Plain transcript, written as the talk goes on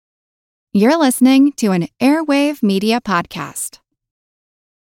You're listening to an Airwave Media Podcast.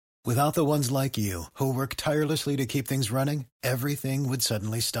 Without the ones like you, who work tirelessly to keep things running, everything would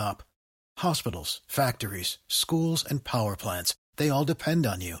suddenly stop. Hospitals, factories, schools, and power plants, they all depend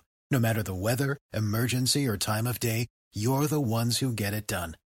on you. No matter the weather, emergency, or time of day, you're the ones who get it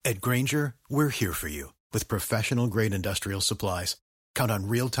done. At Grainger, we're here for you with professional-grade industrial supplies. Count on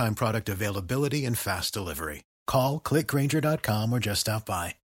real-time product availability and fast delivery. Call, clickgrainger.com, or just stop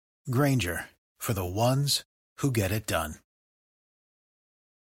by. Grainger, for the ones who get it done.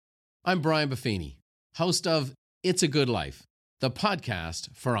 I'm Brian Buffini, host of It's a Good Life, the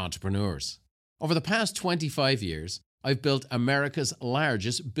podcast for entrepreneurs. Over the past 25 years, I've built America's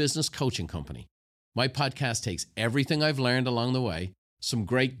largest business coaching company. My podcast takes everything I've learned along the way, some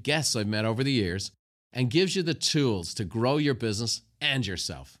great guests I've met over the years, and gives you the tools to grow your business and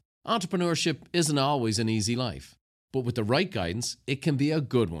yourself. Entrepreneurship isn't always an easy life, but with the right guidance, it can be a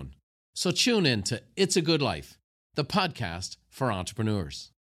good one. So tune in to It's a Good Life, the podcast for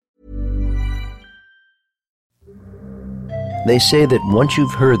entrepreneurs. They say that once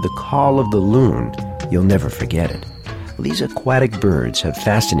you've heard the call of the loon, you'll never forget it. These aquatic birds have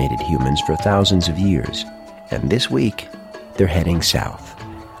fascinated humans for thousands of years, and this week, they're heading south.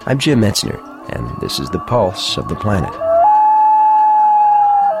 I'm Jim Metzner, and this is the pulse of the planet.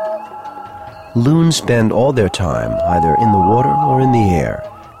 Loons spend all their time either in the water or in the air.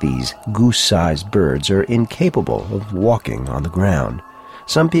 These goose-sized birds are incapable of walking on the ground.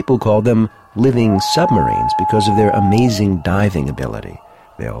 Some people call them living submarines because of their amazing diving ability.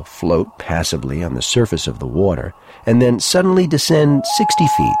 They'll float passively on the surface of the water and then suddenly descend 60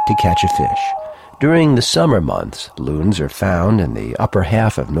 feet to catch a fish. During the summer months, loons are found in the upper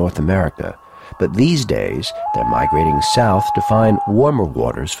half of North America, but these days they're migrating south to find warmer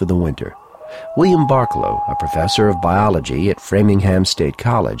waters for the winter. William Barklow, a professor of biology at Framingham State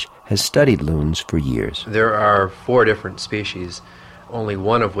College, has studied loons for years. There are 4 different species, only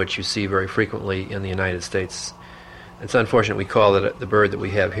one of which you see very frequently in the United States. It's unfortunate we call it the bird that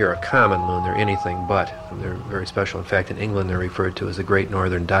we have here a common loon. They're anything but. They're very special. In fact, in England they're referred to as the Great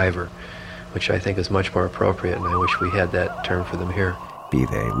Northern Diver, which I think is much more appropriate, and I wish we had that term for them here. Be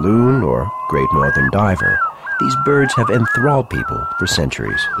they loon or Great Northern Diver, these birds have enthralled people for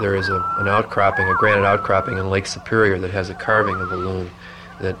centuries. There is an outcropping, a granite outcropping in Lake Superior that has a carving of a loon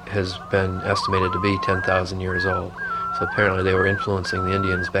that has been estimated to be 10,000 years old. So apparently they were influencing the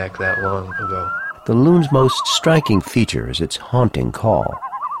Indians back that long ago. The loon's most striking feature is its haunting call.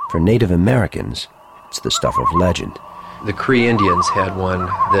 For Native Americans, it's the stuff of legend. The Cree Indians had one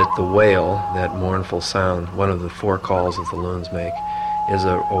that the wail, that mournful sound, one of the 4 calls that the loons make, is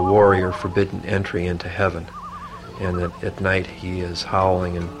a warrior forbidden entry into heaven. And that at night he is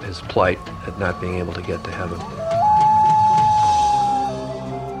howling in his plight at not being able to get to heaven.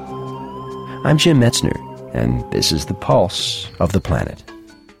 I'm Jim Metzner, and this is the pulse of the planet.